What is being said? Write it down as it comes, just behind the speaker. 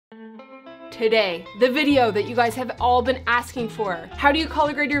today, the video that you guys have all been asking for. How do you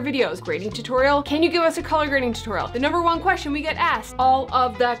color grade your videos? Grading tutorial? Can you give us a color grading tutorial? The number one question we get asked all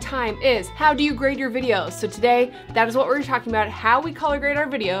of the time is, how do you grade your videos? So today, that is what we're talking about, how we color grade our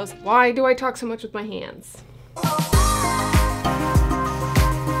videos. Why do I talk so much with my hands?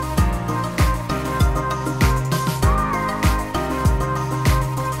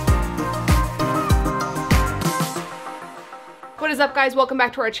 What is up, guys? Welcome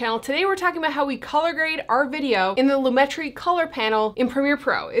back to our channel. Today we're talking about how we color grade our video in the Lumetri color panel in Premiere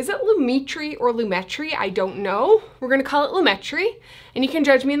Pro. Is it Lumetri or Lumetri? I don't know. We're gonna call it Lumetri, and you can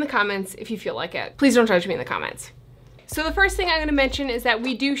judge me in the comments if you feel like it. Please don't judge me in the comments. So the first thing I'm gonna mention is that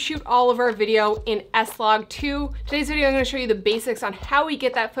we do shoot all of our video in S-Log2. Today's video, I'm gonna show you the basics on how we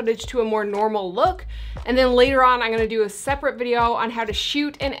get that footage to a more normal look. And then later on, I'm gonna do a separate video on how to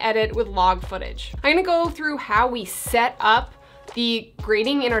shoot and edit with log footage. I'm gonna go through how we set up the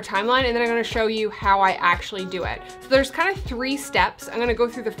grading in our timeline, and then I'm gonna show you how I actually do it. So there's kind of three steps. I'm gonna go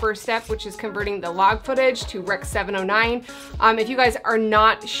through the first step, which is converting the log footage to Rec 709. If you guys are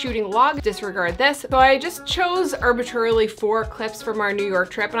not shooting log, disregard this. So I just chose arbitrarily 4 clips from our New York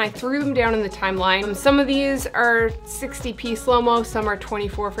trip, and I threw them down in the timeline. Some of these are 60p slow-mo, some are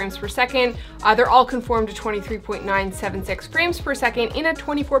 24 frames per second. They're all conformed to 23.976 frames per second in a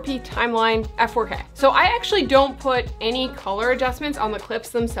 24p timeline at 4K. So I actually don't put any color adjustments on the clips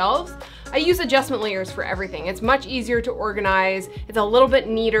themselves. I use adjustment layers for everything. It's much easier to organize. It's a little bit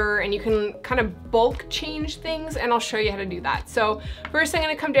neater, and you can kind of bulk change things, and I'll show you how to do that. So first I'm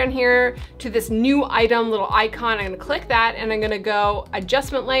gonna come down here to this new item little icon. I'm gonna click that, and I'm gonna go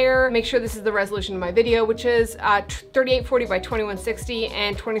adjustment layer. Make sure this is the resolution of my video, which is 3840 by 2160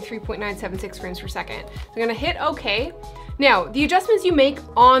 and 23.976 frames per second. So I'm gonna hit OK. Now, the adjustments you make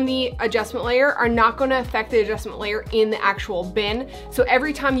on the adjustment layer are not going to affect the adjustment layer in the actual bin. So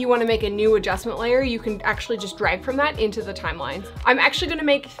every time you want to make a new adjustment layer, you can actually just drag from that into the timeline. I'm actually going to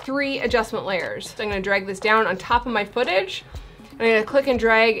make 3 adjustment layers. So I'm going to drag this down on top of my footage. I'm gonna click and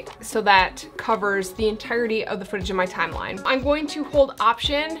drag so that covers the entirety of the footage in my timeline. I'm going to hold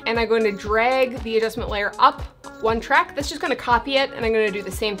Option, and I'm going to drag the adjustment layer up 1 track. That's just gonna copy it, and I'm gonna do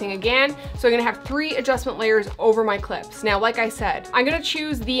the same thing again. So I'm gonna have 3 adjustment layers over my clips. Now, like I said, I'm gonna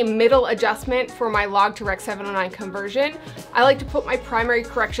choose the middle adjustment for my log to Rec 709 conversion. I like to put my primary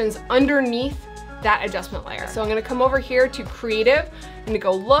corrections underneath that adjustment layer. So I'm gonna come over here to Creative. I'm gonna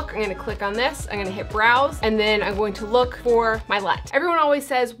go look, I'm gonna click on this, I'm gonna hit browse, and then I'm going to look for my LUT. Everyone always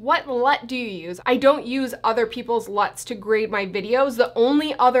says, what LUT do you use? I don't use other people's LUTs to grade my videos. The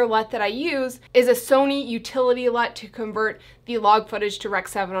only other LUT that I use is a Sony utility LUT to convert the log footage to Rec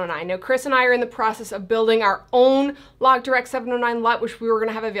 709. Now, Chris and I are in the process of building our own log to Rec 709 LUT, which we were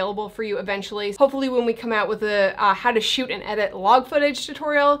gonna have available for you eventually. Hopefully when we come out with a how to shoot and edit log footage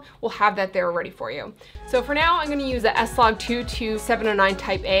tutorial, we'll have that there ready for you. So for now, I'm gonna use the S-Log2 to 709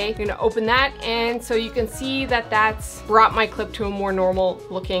 Type A. I'm gonna open that, and so you can see that that's brought my clip to a more normal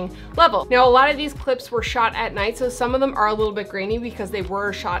looking level. Now, a lot of these clips were shot at night, so some of them are a little bit grainy because they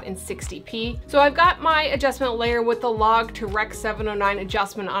were shot in 60p. So I've got my adjustment layer with the log to Rec 709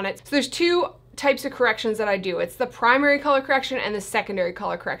 adjustment on it. So there's 2 types of corrections that I do. It's the primary color correction and the secondary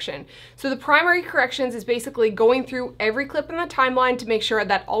color correction. So the primary corrections is basically going through every clip in the timeline to make sure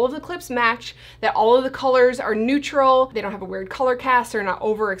that all of the clips match, that all of the colors are neutral, they don't have a weird color cast, they're not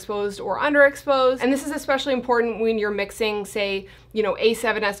overexposed or underexposed. And this is especially important when you're mixing, say, you know,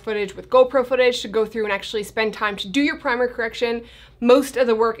 A7S footage with GoPro footage, to go through and actually spend time to do your primary correction. Most of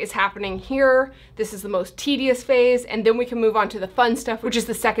the work is happening here. This is the most tedious phase, and then we can move on to the fun stuff, which is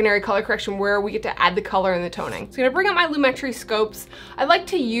the secondary color correction, where we get to add the color and the toning. So I'm gonna bring up my Lumetri scopes. I like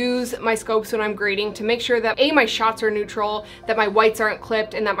to use my scopes when I'm grading to make sure that A, my shots are neutral, that my whites aren't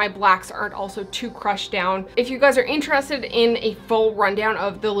clipped, and that my blacks aren't also too crushed down. If you guys are interested in a full rundown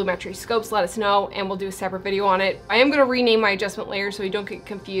of the Lumetri scopes, let us know, and we'll do a separate video on it. I am gonna rename my adjustment layer so you don't get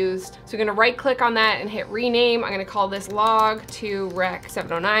confused. So I'm gonna right click on that and hit rename. I'm gonna call this log to Rec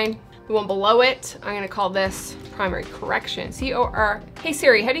 709. The one below it, I'm gonna call this primary correction, C-O-R. Hey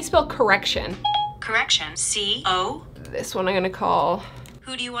Siri, how do you spell correction? Correction, C-O. This one I'm gonna call.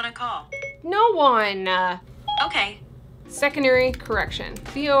 Who do you want to call? No one. Okay. Secondary correction,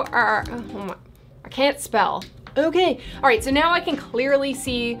 C-O-R, oh my, I can't spell. Okay, all right, so now I can clearly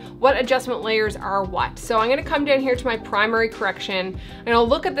see what adjustment layers are what. So I'm gonna come down here to my primary correction, and I'll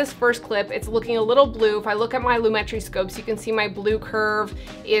look at this first clip. It's looking a little blue. If I look at my Lumetri scopes, you can see my blue curve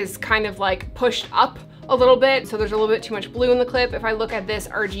is kind of like pushed up a little bit, so there's a little bit too much blue in the clip. If I look at this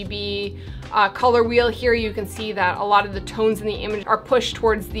RGB color wheel here, you can see that a lot of the tones in the image are pushed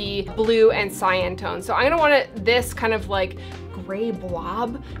towards the blue and cyan tones. So I'm gonna want this kind of like gray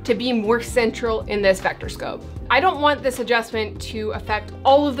blob to be more central in this vector scope. I don't want this adjustment to affect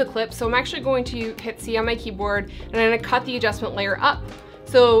all of the clips, so I'm actually going to hit C on my keyboard and I'm gonna cut the adjustment layer up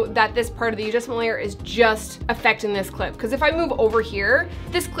so that this part of the adjustment layer is just affecting this clip. Because if I move over here,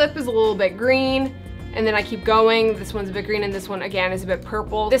 this clip is a little bit green, and then I keep going, this one's a bit green and this one again is a bit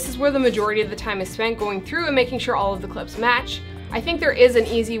purple. This is where the majority of the time is spent, going through and making sure all of the clips match. I think there is an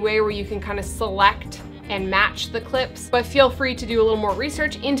easy way where you can kind of select and match the clips, but feel free to do a little more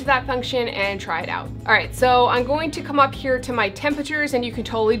research into that function and try it out. All right, so I'm going to come up here to my temperatures, and you can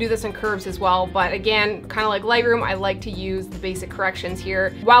totally do this in curves as well, but again, kind of like Lightroom, I like to use the basic corrections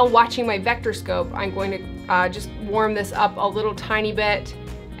here. While watching my vector scope, I'm going to just warm this up a little tiny bit.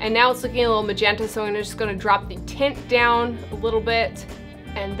 And now it's looking a little magenta, so I'm just gonna drop the tint down a little bit,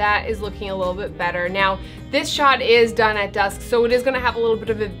 and that is looking a little bit better. Now, this shot is done at dusk, so it is gonna have a little bit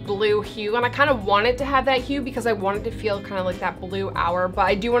of a blue hue, and I kind of want it to have that hue because I want it to feel kind of like that blue hour, but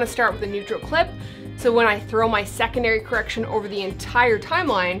I do wanna start with a neutral clip, so when I throw my secondary correction over the entire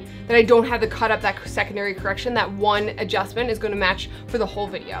timeline, that I don't have to cut up that secondary correction, that one adjustment is gonna match for the whole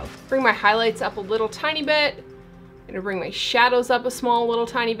video. Bring my highlights up a little tiny bit, I'm gonna bring my shadows up a small little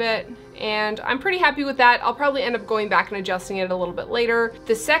tiny bit, and I'm pretty happy with that. I'll probably end up going back and adjusting it a little bit later.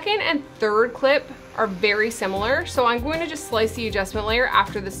 The second and third clip are very similar, so I'm going to just slice the adjustment layer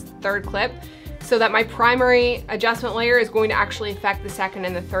after this third clip so that my primary adjustment layer is going to actually affect the second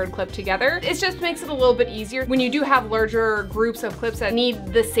and the third clip together. It just makes it a little bit easier. When you do have larger groups of clips that need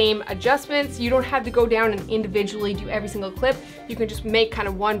the same adjustments, you don't have to go down and individually do every single clip. You can just make kind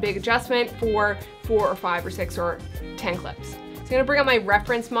of one big adjustment for 4 or 5 or 6 or 10 clips. So I'm gonna bring up my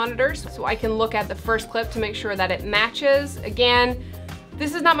reference monitors so I can look at the first clip to make sure that it matches. Again,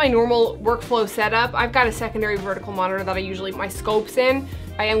 this is not my normal workflow setup. I've got a secondary vertical monitor that I usually put my scopes in.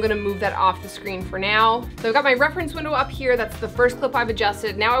 I am gonna move that off the screen for now. So I've got my reference window up here. That's the first clip I've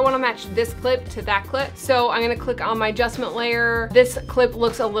adjusted. Now I wanna match this clip to that clip. So I'm gonna click on my adjustment layer. This clip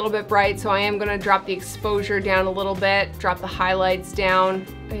looks a little bit bright, so I am gonna drop the exposure down a little bit, drop the highlights down.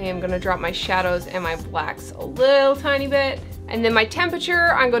 I am gonna drop my shadows and my blacks a little tiny bit. And then my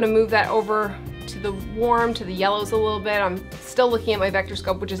temperature, I'm gonna move that over to the warm, to the yellows a little bit. I'm still looking at my vector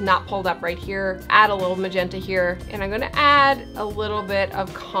scope, which is not pulled up right here. Add a little magenta here, and I'm gonna add a little bit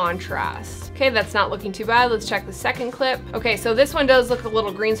of contrast. Okay, that's not looking too bad. Let's check the second clip. Okay, so this one does look a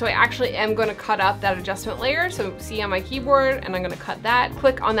little green, so I actually am gonna cut up that adjustment layer. So see on my keyboard, and I'm gonna cut that.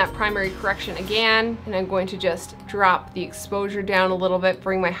 Click on that primary correction again, and I'm going to just drop the exposure down a little bit,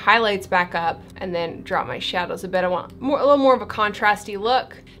 bring my highlights back up, and then drop my shadows a bit. I want a little more of a contrasty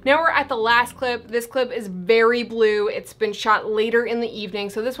look. Now we're at the last clip. This clip is very blue. It's been shot later in the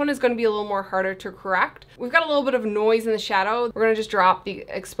evening, so this one is gonna be a little more harder to correct. We've got a little bit of noise in the shadow. We're gonna just drop the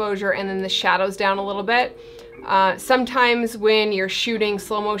exposure and then the shadows down a little bit. Sometimes when you're shooting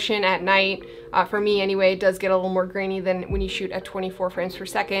slow motion at night, for me anyway, it does get a little more grainy than when you shoot at 24 frames per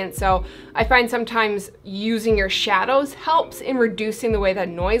second. So I find sometimes using your shadows helps in reducing the way that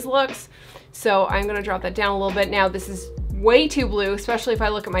noise looks. So I'm gonna drop that down a little bit. Now this is way too blue, especially if I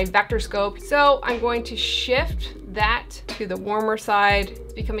look at my vector scope. So I'm going to shift that to the warmer side.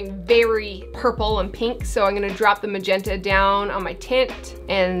 It's becoming very purple and pink, so I'm gonna drop the magenta down on my tint,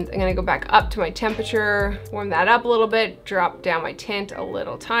 and I'm gonna go back up to my temperature, warm that up a little bit, drop down my tint a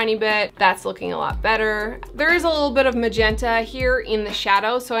little tiny bit. That's looking a lot better. There is a little bit of magenta here in the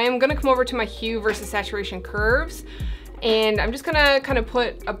shadow, so I am gonna come over to my hue versus saturation curves. And I'm just gonna kind of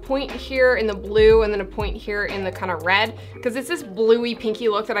put a point here in the blue and then a point here in the kind of red, because it's this bluey pinky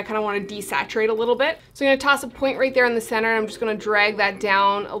look that I kind of want to desaturate a little bit. So I'm gonna toss a point right there in the center, and I'm just gonna drag that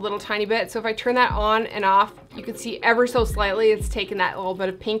down a little tiny bit. So if I turn that on and off, you can see ever so slightly it's taken that little bit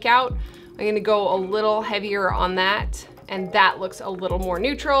of pink out. I'm gonna go a little heavier on that, and that looks a little more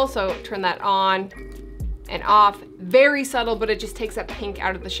neutral. So turn that on and off. Very subtle, but it just takes that pink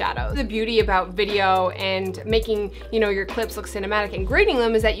out of the shadows. The beauty about video and making, your clips look cinematic and grading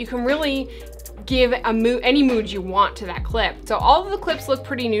them is that you can really give a mood, any mood you want to that clip. So all of the clips look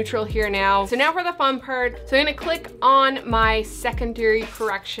pretty neutral here now. So now for the fun part. So I'm gonna click on my secondary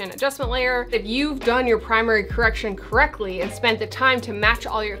correction adjustment layer. If you've done your primary correction correctly and spent the time to match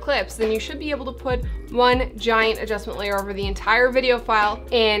all your clips, then you should be able to put one giant adjustment layer over the entire video file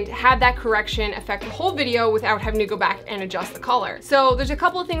and have that correction affect the whole video without having to go back and adjust the color. So there's a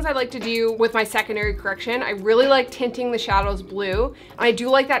couple of things I like to do with my secondary correction. I really like tinting the shadows blue. I do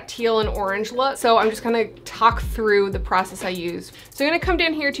like that teal and orange look. So I'm just gonna talk through the process I use. So I'm gonna come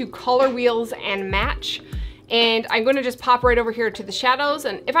down here to color wheels and match. And I'm going to just pop right over here to the shadows.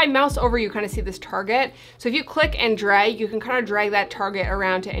 And if I mouse over, you kind of see this target. So if you click and drag, you can kind of drag that target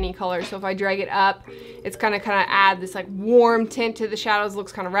around to any color. So if I drag it up, it's kind of add this like warm tint to the shadows,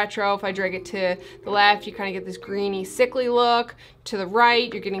 looks kind of retro. If I drag it to the left, you kind of get this greeny, sickly look. To the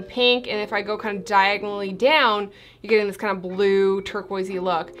right, you're getting pink. And if I go kind of diagonally down, you're getting this kind of blue, turquoisey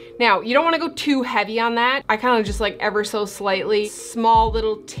look. Now, you don't want to go too heavy on that. I kind of just like ever so slightly, small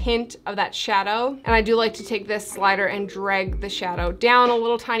little tint of that shadow. And I do like to take this slider and drag the shadow down a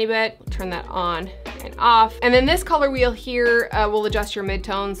little tiny bit. Turn that on and off. And then this color wheel here will adjust your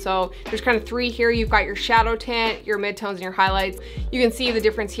midtones. So there's kind of 3 here. You've got your shadow tint, your midtones, and your highlights. You can see the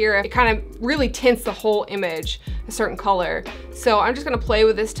difference here. It kind of really tints the whole image a certain color. So I'm just gonna play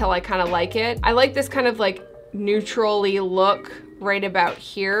with this till I kind of like it. I like this kind of like neutrally look right about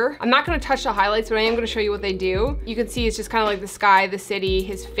here. I'm not gonna touch the highlights, but I am gonna show you what they do. You can see it's just kind of like the sky, the city,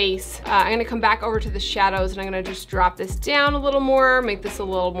 his face. I'm gonna come back over to the shadows and I'm gonna just drop this down a little more, make this a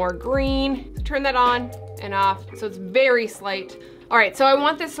little more green. So turn that on and off. So it's very slight. All right, so I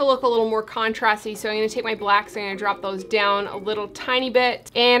want this to look a little more contrasty, so I'm gonna take my blacks, I'm gonna drop those down a little tiny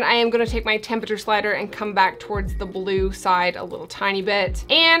bit, and I am gonna take my temperature slider and come back towards the blue side a little tiny bit.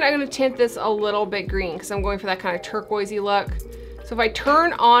 And I'm gonna tint this a little bit green, because I'm going for that kind of turquoisey look. So if I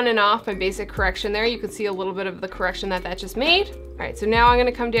turn on and off my basic correction there, you can see a little bit of the correction that just made. All right, so now I'm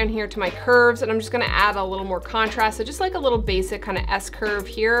gonna come down here to my curves and I'm just gonna add a little more contrast. So just like a little basic kind of S curve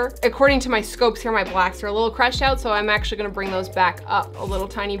here. According to my scopes here, my blacks are a little crushed out, so I'm actually gonna bring those back up a little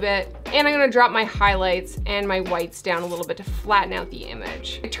tiny bit. And I'm gonna drop my highlights and my whites down a little bit to flatten out the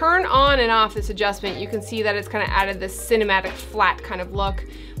image. I turn on and off this adjustment, you can see that it's kind of added this cinematic flat kind of look.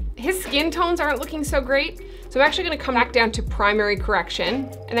 His skin tones aren't looking so great. So I'm actually gonna come back down to primary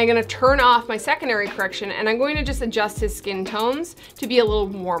correction and I'm gonna turn off my secondary correction and I'm going to just adjust his skin tones to be a little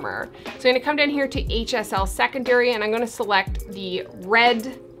warmer. So I'm gonna come down here to HSL secondary and I'm gonna select the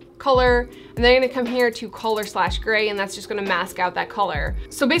red color, and then I'm gonna come here to color/gray, and that's just gonna mask out that color.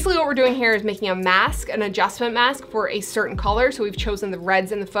 So basically what we're doing here is making a mask, an adjustment mask for a certain color. So we've chosen the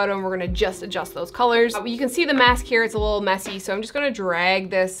reds in the photo and we're gonna just adjust those colors. You can see the mask here, it's a little messy, so I'm just gonna drag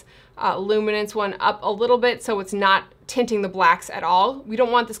this luminance one up a little bit so it's not tinting the blacks at all. We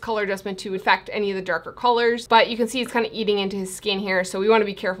don't want this color adjustment to affect any of the darker colors, but you can see it's kind of eating into his skin here, so we want to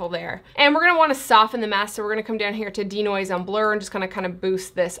be careful there. And we're going to want to soften the mask, so we're going to come down here to denoise on blur and just kind of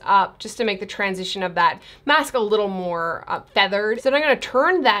boost this up just to make the transition of that mask a little more feathered. So then I'm going to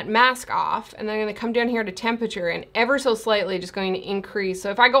turn that mask off and then I'm going to come down here to temperature and ever so slightly just going to increase.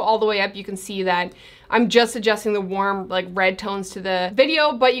 So if I go all the way up, you can see that I'm just adjusting the warm like red tones to the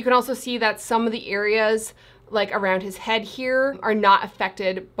video, but you can also see that some of the areas like around his head here are not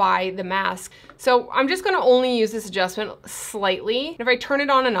affected by the mask. So I'm just gonna only use this adjustment slightly. If I turn it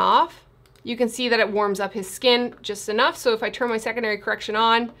on and off, you can see that it warms up his skin just enough. So if I turn my secondary correction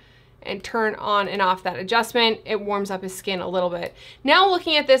on and turn on and off that adjustment, it warms up his skin a little bit. Now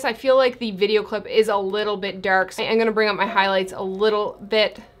looking at this, I feel like the video clip is a little bit dark. So I'm gonna bring up my highlights a little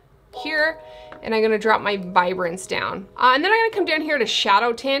bit here, and I'm gonna drop my vibrance down. And then I'm gonna come down here to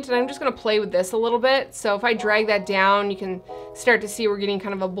shadow tint, and I'm just gonna play with this a little bit. So if I drag that down, you can start to see we're getting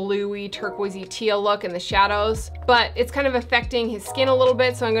kind of a bluey, turquoisey teal look in the shadows, but it's kind of affecting his skin a little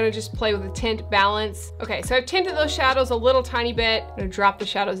bit, so I'm gonna just play with the tint balance. Okay, so I've tinted those shadows a little tiny bit. I'm gonna drop the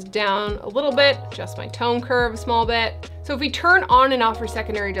shadows down a little bit, adjust my tone curve a small bit. So if we turn on and off our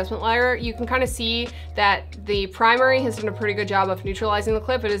secondary adjustment layer, you can kind of see that the primary has done a pretty good job of neutralizing the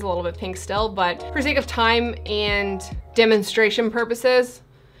clip. It is a little bit pink still, but for sake of time and demonstration purposes,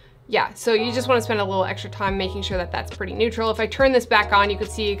 yeah, so you just want to spend a little extra time making sure that that's pretty neutral. If I turn this back on, you can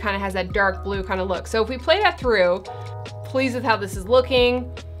see it kind of has that dark blue kind of look. So if we play that through, pleased with how this is looking.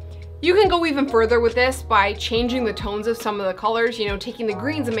 You can go even further with this by changing the tones of some of the colors, you know, taking the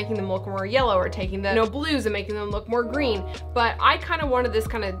greens and making them look more yellow, or taking the blues and making them look more green. But I kind of wanted this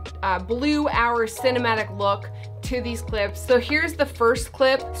kind of blue hour cinematic look to these clips. So here's the first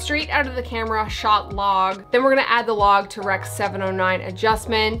clip, straight out of the camera, shot log. Then we're gonna add the log to Rec 709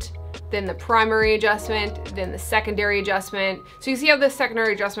 adjustment, then the primary adjustment, then the secondary adjustment. So you see how this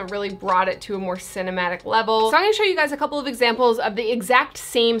secondary adjustment really brought it to a more cinematic level. So I'm gonna show you guys a couple of examples of the exact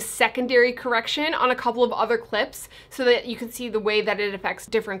same secondary correction on a couple of other clips so that you can see the way that it affects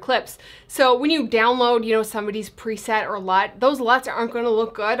different clips. So when you download, you know, somebody's preset or LUT, those LUTs aren't gonna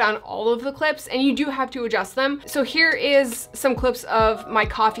look good on all of the clips, and you do have to adjust them. So here is some clips of my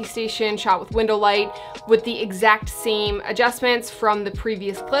coffee station shot with window light with the exact same adjustments from the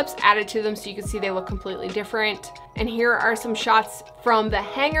previous clips added to them, so you can see they look completely different. And here are some shots from the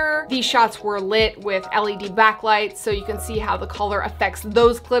hanger. These shots were lit with LED backlights, so you can see how the color affects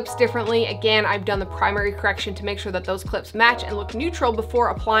those clips differently. Again, I've done the primary correction to make sure that those clips match and look neutral before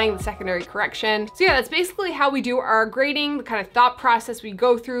applying the secondary correction. So yeah, that's basically how we do our grading, the kind of thought process we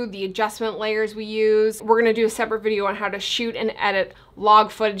go through, the adjustment layers we use. We're gonna do a separate video on how to shoot and edit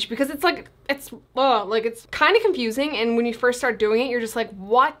log footage because it's kind of confusing, and when you first start doing it, you're just like,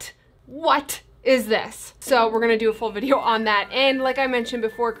 what is this? So we're gonna do a full video on that. And like I mentioned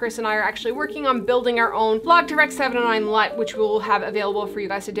before, Chris and I are actually working on building our own Vlogdirect 709 LUT, which we will have available for you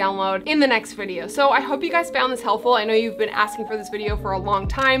guys to download in the next video. So I hope you guys found this helpful. I know you've been asking for this video for a long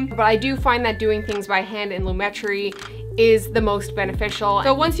time, but I do find that doing things by hand in Lumetri is the most beneficial.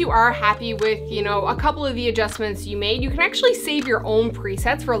 So once you are happy with, you know, a couple of the adjustments you made, you can actually save your own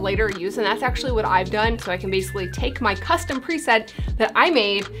presets for later use, and that's actually what I've done. So I can basically take my custom preset that I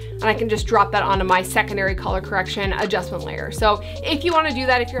made and I can just drop that onto my secondary color correction adjustment layer. So if you want to do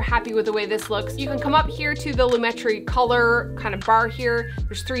that, if you're happy with the way this looks, you can come up here to the Lumetri color kind of bar here.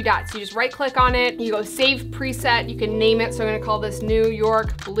 There's 3 dots. You just right click on it, you go save preset, you can name it. So I'm gonna call this New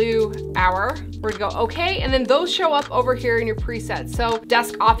York Blue Hour. We're gonna go okay, and then those show up over here in your presets. So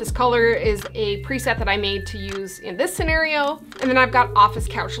desk office color is a preset that I made to use in this scenario. And then I've got office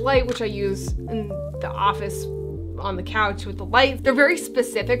couch light, which I use in the office on the couch with the lights. They're very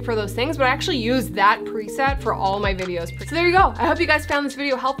specific for those things, but I actually use that preset for all my videos. So there you go. I hope you guys found this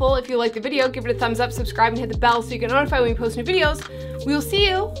video helpful. If you liked the video, give it a thumbs up, subscribe, and hit the bell so you get notified when we post new videos. We will see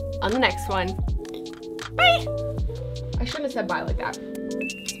you on the next one. Bye. I shouldn't have said bye like that.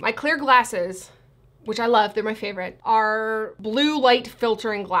 My clear glasses, which I love, they're my favorite, are blue light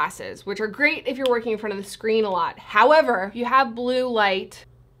filtering glasses, which are great if you're working in front of the screen a lot. However, if you have blue light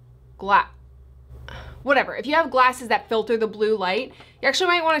if you have glasses that filter the blue light, you actually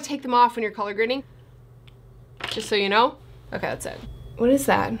might want to take them off when you're color grading. Just so you know. Okay, that's it. What is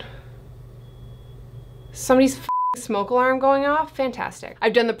that? Somebody's smoke alarm going off? Fantastic.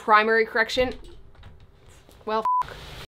 I've done the primary correction. Well,